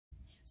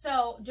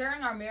So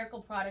during our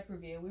Miracle product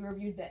review, we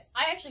reviewed this.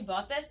 I actually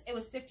bought this. It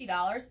was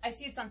 $50. I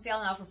see it's on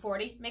sale now for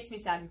 $40. Makes me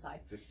sad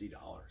inside. $50.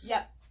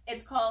 Yep.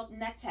 It's called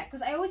Neck Tech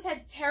because I always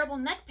had terrible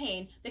neck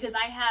pain because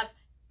I have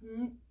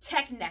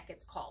tech neck,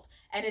 it's called.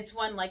 And it's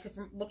one like if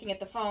I'm looking at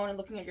the phone and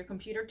looking at your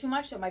computer too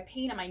much, so my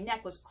pain in my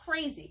neck was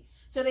crazy.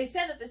 So they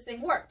said that this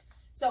thing worked.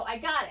 So I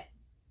got it.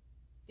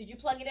 Did you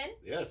plug it in?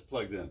 Yeah, it's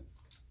plugged in.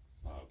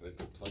 But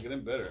plug it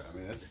in better. I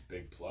mean, that's a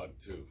big plug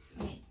too.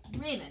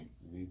 Raymond.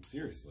 I mean,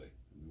 seriously.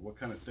 I mean, what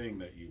kind of thing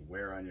that you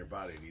wear on your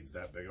body needs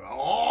that big of a...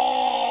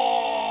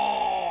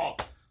 Oh!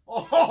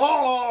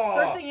 Oh!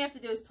 First thing you have to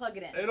do is plug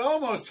it in. It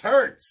almost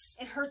hurts.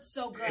 It hurts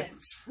so good.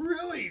 It's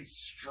really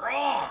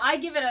strong. I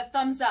give it a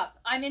thumbs up.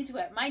 I'm into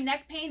it. My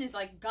neck pain is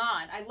like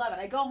gone. I love it.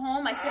 I go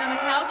home, I sit on the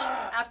couch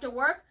after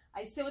work,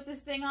 I sit with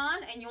this thing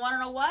on, and you want to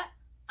know what?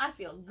 I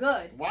feel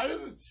good. Why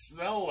does it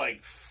smell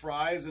like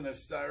fries in a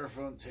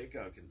styrofoam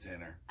takeout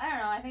container? I don't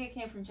know. I think it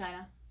came from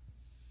China.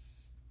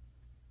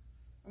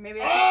 Or maybe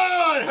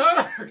Oh, it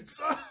hurts.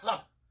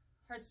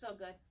 hurts so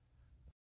good.